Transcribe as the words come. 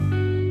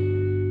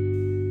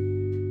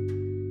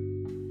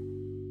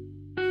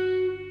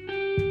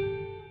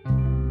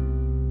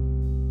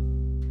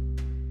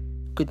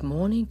Good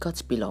morning,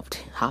 God's beloved.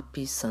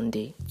 Happy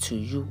Sunday to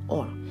you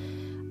all.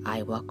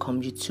 I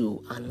welcome you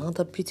to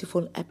another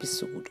beautiful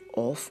episode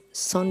of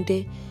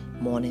Sunday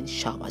Morning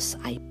Showers.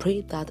 I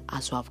pray that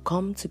as you have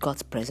come to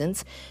God's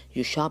presence,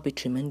 you shall be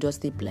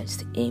tremendously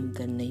blessed in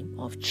the name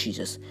of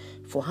Jesus.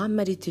 For our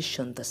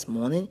meditation this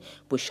morning,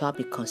 we shall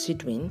be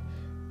considering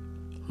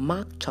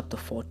Mark chapter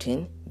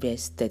 14,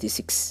 verse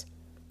 36.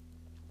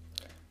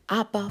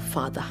 Abba,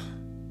 Father,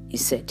 he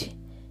said,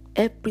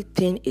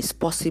 everything is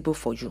possible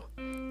for you.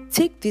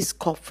 Take this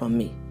cup from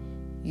me,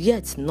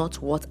 yet not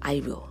what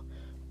I will,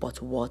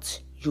 but what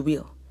you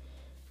will.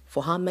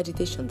 For our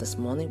meditation this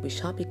morning, we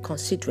shall be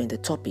considering the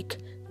topic,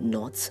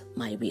 not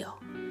my will.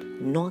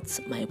 Not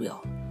my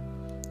will.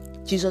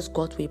 Jesus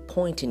got to a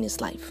point in his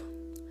life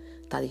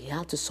that he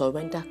had to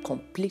surrender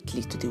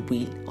completely to the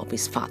will of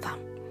his Father.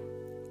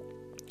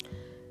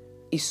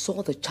 He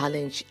saw the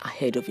challenge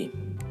ahead of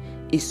him.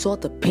 He saw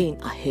the pain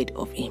ahead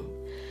of him.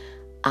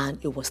 And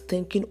he was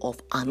thinking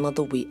of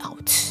another way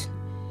out.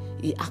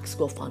 He asked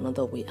God for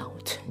another way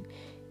out.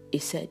 He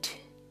said,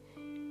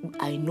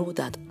 I know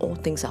that all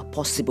things are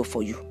possible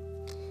for you.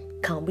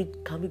 Can we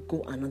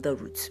go another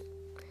route?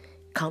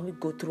 Can we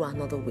go through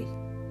another way?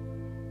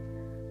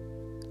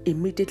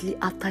 Immediately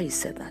after he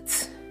said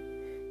that,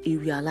 he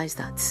realized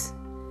that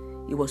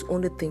he was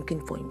only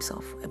thinking for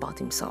himself, about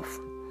himself.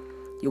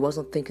 He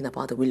wasn't thinking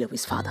about the will of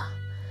his Father.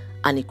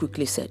 And he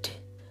quickly said,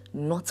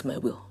 not my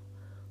will,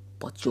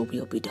 but your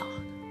will be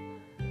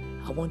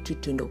done. I want you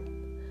to know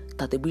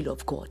that the will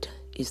of God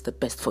is the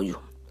best for you.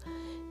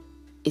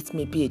 It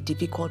may be a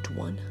difficult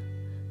one,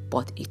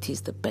 but it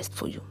is the best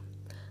for you.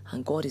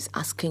 And God is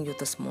asking you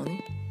this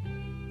morning,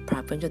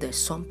 peradventure there's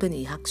something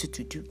he asks you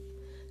to do.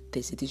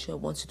 There's a decision he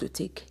wants you to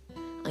take,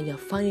 and you're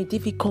finding it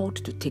difficult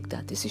to take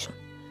that decision.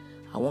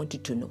 I want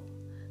you to know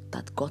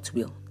that God's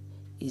will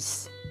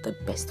is the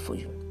best for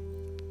you.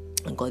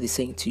 And God is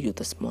saying to you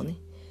this morning,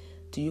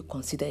 do you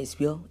consider his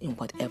will in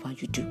whatever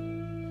you do?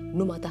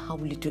 No matter how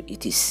little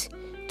it is,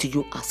 do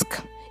you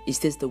ask, is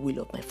this the will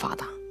of my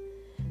Father?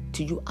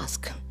 Do you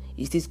ask,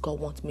 is this God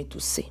wants me to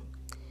say?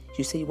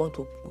 You say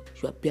you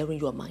are bearing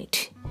your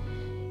mind.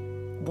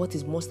 What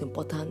is most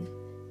important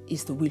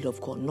is the will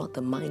of God, not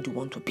the mind you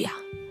want to bear.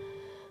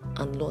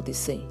 And Lord is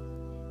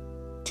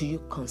saying, do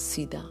you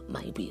consider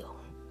my will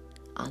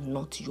and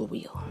not your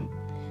will?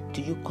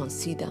 Do you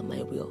consider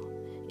my will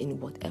in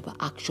whatever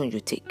action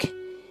you take?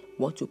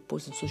 What you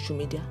post on social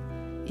media,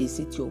 is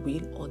it your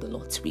will or the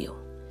Lord's will?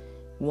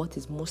 What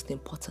is most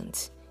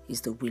important is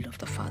the will of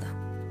the Father.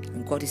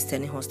 And God is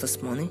telling us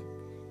this morning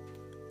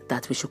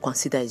that we should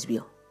consider his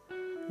will,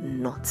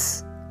 not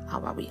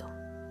our will.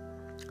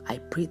 I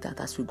pray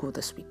that as we go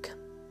this week,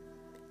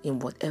 in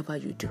whatever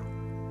you do,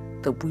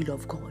 the will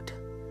of God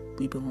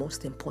will be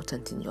most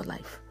important in your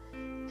life.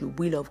 The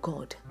will of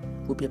God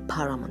will be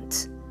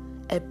paramount.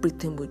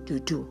 Everything you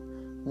do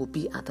will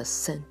be at the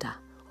center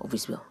of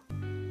his will.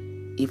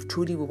 If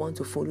truly we want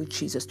to follow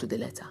Jesus to the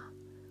letter,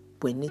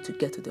 we need to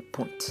get to the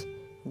point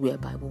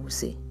whereby we will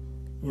say,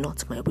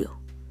 not my will,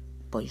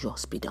 but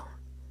yours be done.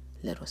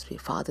 Let us pray.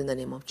 Father, in the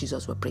name of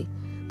Jesus, we pray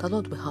that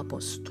Lord will help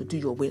us to do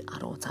your will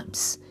at all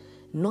times.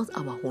 Not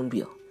our own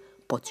will,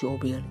 but your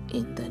will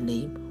in the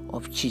name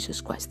of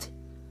Jesus Christ.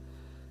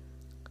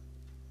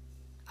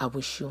 I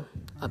wish you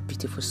a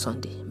beautiful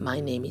Sunday. My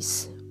name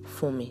is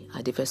Fumi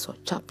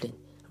Adefeso, Chaplain,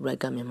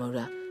 Rega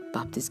Memorial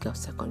Baptist Girls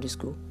Secondary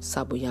School,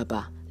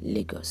 Saboyaba,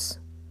 Lagos.